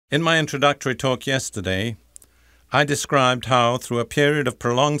In my introductory talk yesterday, I described how, through a period of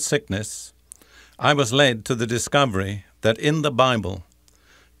prolonged sickness, I was led to the discovery that in the Bible,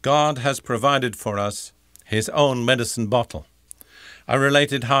 God has provided for us His own medicine bottle. I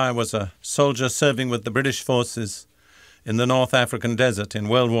related how I was a soldier serving with the British forces in the North African desert in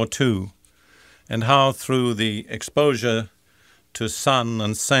World War II, and how through the exposure to sun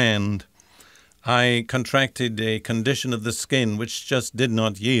and sand, I contracted a condition of the skin which just did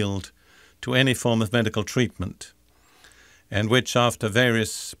not yield to any form of medical treatment, and which, after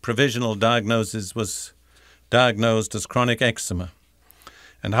various provisional diagnoses, was diagnosed as chronic eczema,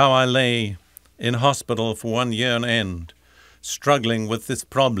 and how I lay in hospital for 1 year on end, struggling with this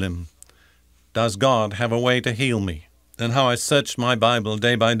problem. Does God have a way to heal me? And how I searched my Bible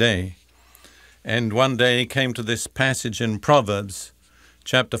day by day, and one day came to this passage in Proverbs,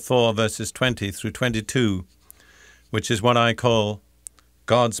 chapter 4, verses 20 through 22, which is what I call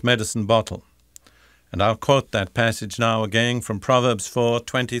God's medicine bottle. And I'll quote that passage now again from Proverbs 4,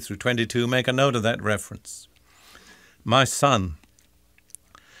 20 through 22. Make a note of that reference. My son,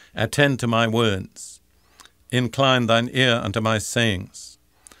 attend to my words. Incline thine ear unto my sayings.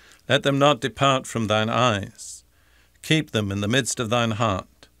 Let them not depart from thine eyes. Keep them in the midst of thine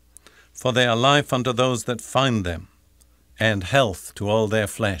heart. For they are life unto those that find them, and health to all their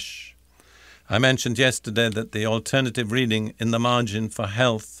flesh. I mentioned yesterday that the alternative reading in the margin for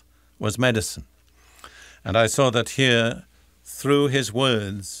health was medicine. And I saw that here, through his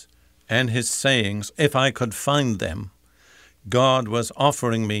words and his sayings, if I could find them, God was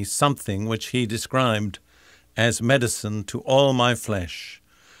offering me something which he described as medicine to all my flesh,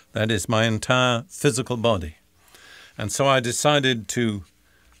 that is, my entire physical body. And so I decided to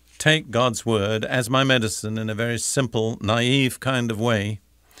take God's word as my medicine in a very simple, naive kind of way.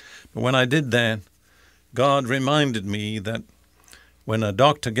 But when I did that, God reminded me that when a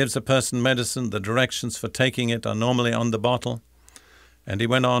doctor gives a person medicine, the directions for taking it are normally on the bottle. And he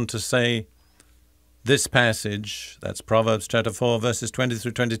went on to say, this passage, that's Proverbs chapter 4, verses 20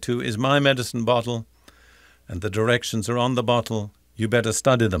 through 22, is my medicine bottle, and the directions are on the bottle. You better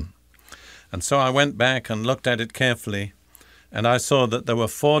study them. And so I went back and looked at it carefully, and I saw that there were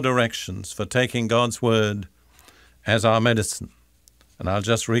 4 directions for taking God's word as our medicine. And I'll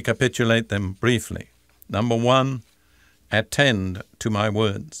just recapitulate them briefly. Number 1, attend to my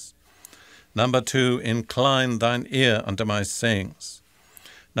words. Number 2, incline thine ear unto my sayings.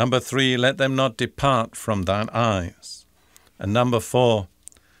 Number 3, let them not depart from thine eyes. And number 4,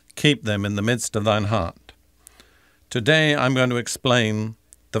 keep them in the midst of thine heart. Today I'm going to explain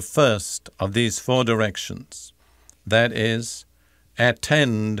the first of these 4 directions. That is,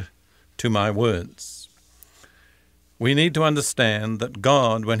 attend to my words. We need to understand that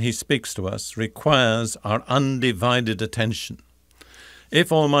God, when he speaks to us, requires our undivided attention.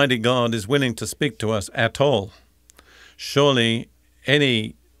 If Almighty God is willing to speak to us at all, surely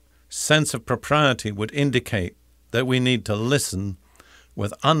any sense of propriety would indicate that we need to listen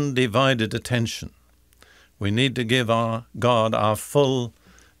with undivided attention. We need to give our God our full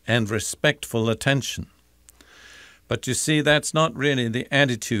and respectful attention. But you see, that's not really the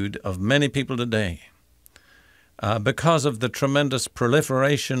attitude of many people today. Because of the tremendous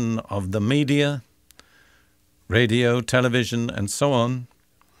proliferation of the media, radio, television, and so on,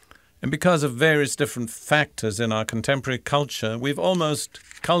 and because of various different factors in our contemporary culture, we've almost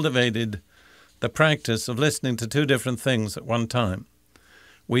cultivated the practice of listening to 2 different things at one time.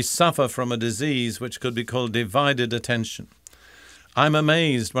 We suffer from a disease which could be called divided attention. I'm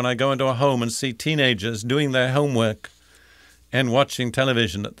amazed when I go into a home and see teenagers doing their homework and watching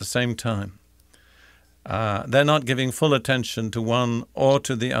television at the same time. They're not giving full attention to one or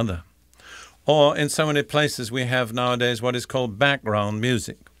to the other. Or in so many places we have nowadays what is called background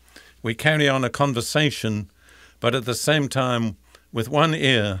music. We carry on a conversation, but at the same time, with one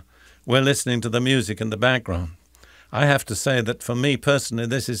ear, we're listening to the music in the background. I have to say that for me personally,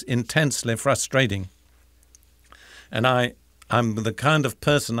 this is intensely frustrating. And I'm the kind of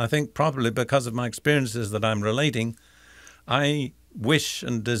person, I think probably because of my experiences that I'm relating, I wish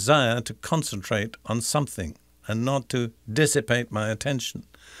and desire to concentrate on something and not to dissipate my attention.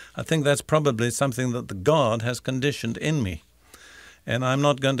 I think that's probably something that the God has conditioned in me, and I'm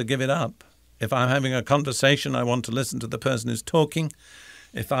not going to give it up. If I'm having a conversation, I want to listen to the person who's talking.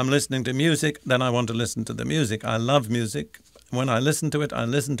 If I'm listening to music, then I want to listen to the music. I love music. When I listen to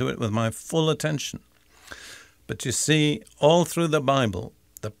it with my full attention. But you see, all through the Bible,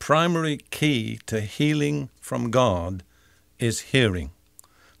 the primary key to healing from God is hearing.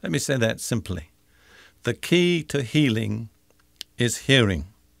 Let me say that simply. The key to healing is hearing.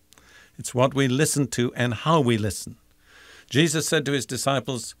 It's what we listen to and how we listen. Jesus said to his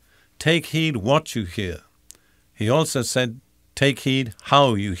disciples, "Take heed what you hear." He also said, "Take heed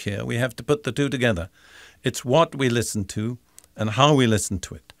how you hear." We have to put the two together. It's what we listen to and how we listen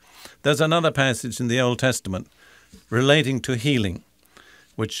to it. There's another passage in the Old Testament relating to healing,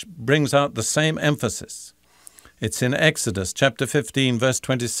 which brings out the same emphasis. It's in Exodus chapter 15, verse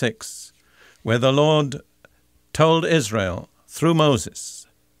 26, where the Lord told Israel through Moses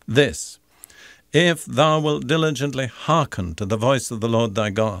this: "If thou wilt diligently hearken to the voice of the Lord thy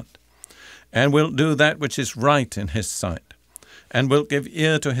God, and wilt do that which is right in his sight, and wilt give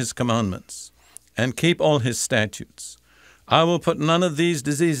ear to his commandments, and keep all his statutes, I will put none of these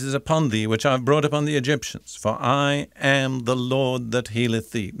diseases upon thee which I have brought upon the Egyptians, for I am the Lord that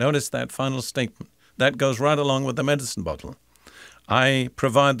healeth thee." Notice that final statement. That goes right along with the medicine bottle. I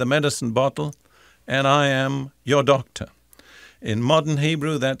provide the medicine bottle, and I am your doctor. In modern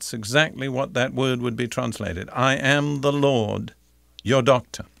Hebrew, that's exactly what that word would be translated. I am the Lord, your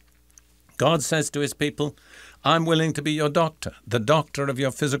doctor. God says to his people, I'm willing to be your doctor, the doctor of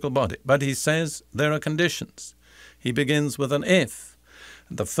your physical body. But he says there are conditions. He begins with an if.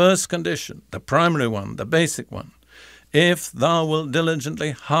 The first condition, the primary one, the basic one, if thou wilt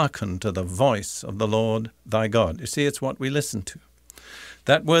diligently hearken to the voice of the Lord thy God. You see, it's what we listen to.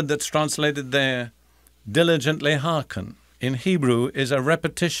 That word that's translated there, diligently hearken, in Hebrew is a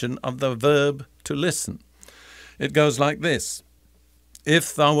repetition of the verb to listen. It goes like this: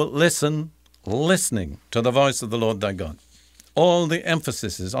 if thou wilt listen, listening to the voice of the Lord thy God. All the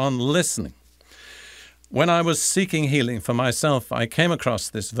emphasis is on listening. When I was seeking healing for myself, I came across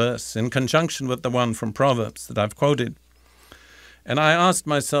this verse in conjunction with the one from Proverbs that I've quoted. And I asked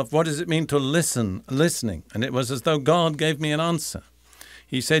myself, what does it mean to listen, listening? And it was as though God gave me an answer.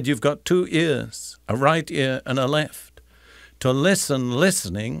 He said, you've got two ears, a right ear and a left. To listen,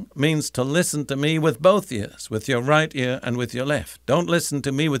 listening, means to listen to me with both ears, with your right ear and with your left. Don't listen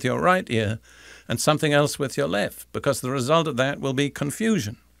to me with your right ear and something else with your left, because the result of that will be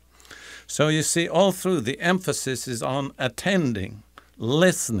confusion. So you see, all through, the emphasis is on attending,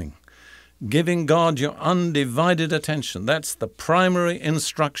 listening, giving God your undivided attention. That's the primary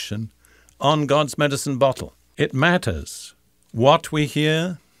instruction on God's medicine bottle. It matters what we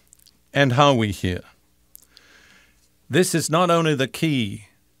hear and how we hear. This is not only the key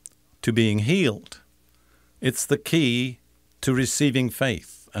to being healed, it's the key to receiving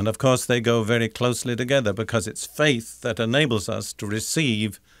faith. And of course, they go very closely together, because it's faith that enables us to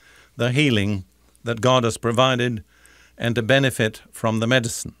receive the healing that God has provided and to benefit from the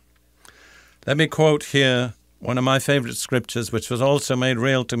medicine. Let me quote here one of my favorite scriptures, which was also made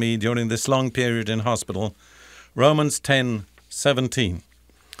real to me during this long period in hospital, Romans 10:17.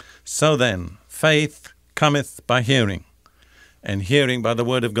 So then, faith cometh by hearing, and hearing by the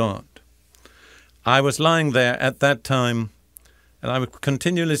word of God. I was lying there at that time, and I was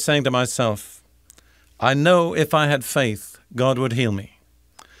continually saying to myself, I know if I had faith, God would heal me.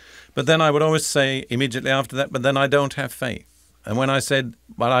 But then I would always say immediately after that, but then I don't have faith. And when I said,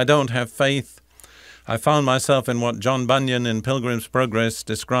 but I don't have faith, I found myself in what John Bunyan in Pilgrim's Progress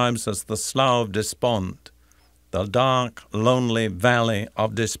describes as the Slough of Despond, the dark, lonely valley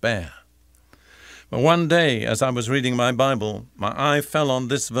of despair. But one day, as I was reading my Bible, my eye fell on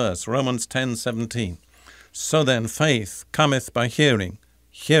this verse, Romans 10:17. So then, faith cometh by hearing,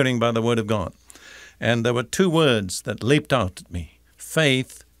 hearing by the word of God. And there were two words that leaped out at me.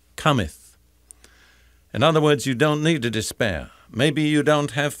 Faith cometh. In other words, you don't need to despair. Maybe you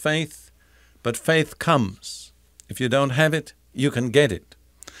don't have faith, but faith comes. If you don't have it, you can get it.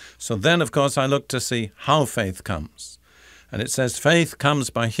 So then, of course, I look to see how faith comes. And it says faith comes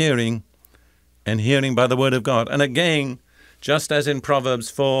by hearing, and hearing by the word of God. And again, just as in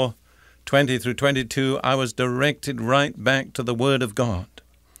Proverbs 4:20 through 22, I was directed right back to the word of God.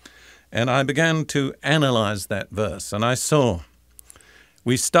 And I began to analyze that verse, and I saw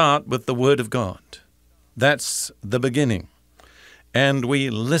we start with the word of God. That's the beginning. And we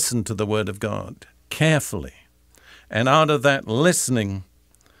listen to the word of God carefully. And out of that listening,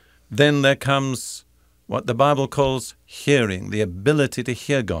 then there comes what the Bible calls hearing, the ability to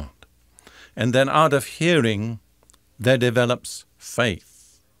hear God. And then out of hearing, there develops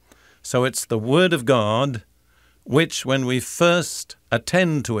faith. So it's the word of God which, when we first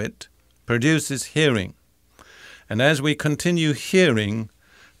attend to it, produces hearing. And as we continue hearing,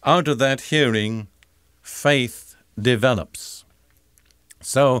 out of that hearing, faith develops.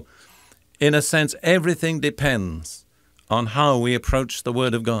 So, in a sense, everything depends on how we approach the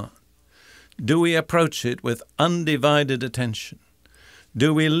word of God. Do we approach it with undivided attention?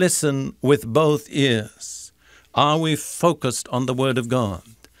 Do we listen with both ears? Are we focused on the word of God?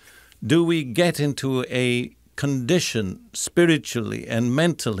 Do we get into a condition spiritually and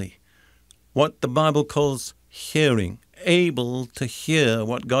mentally, what the Bible calls hearing, able to hear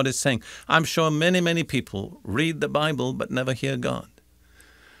what God is saying. I'm sure many, many people read the Bible but never hear God.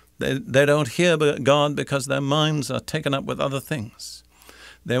 They don't hear God because their minds are taken up with other things.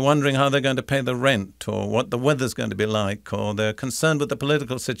 They're wondering how they're going to pay the rent or what the weather's going to be like, or they're concerned with the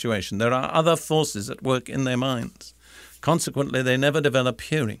political situation. There are other forces at work in their minds. Consequently, they never develop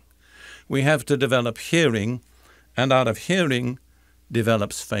hearing. We have to develop hearing, and out of hearing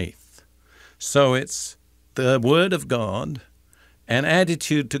develops faith. So it's the Word of God, an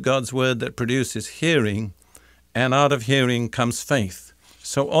attitude to God's Word that produces hearing, and out of hearing comes faith.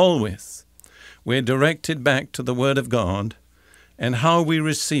 So always we're directed back to the Word of God and how we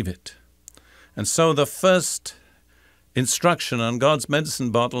receive it. And so the first instruction on God's medicine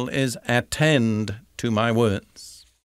bottle is attend to my words.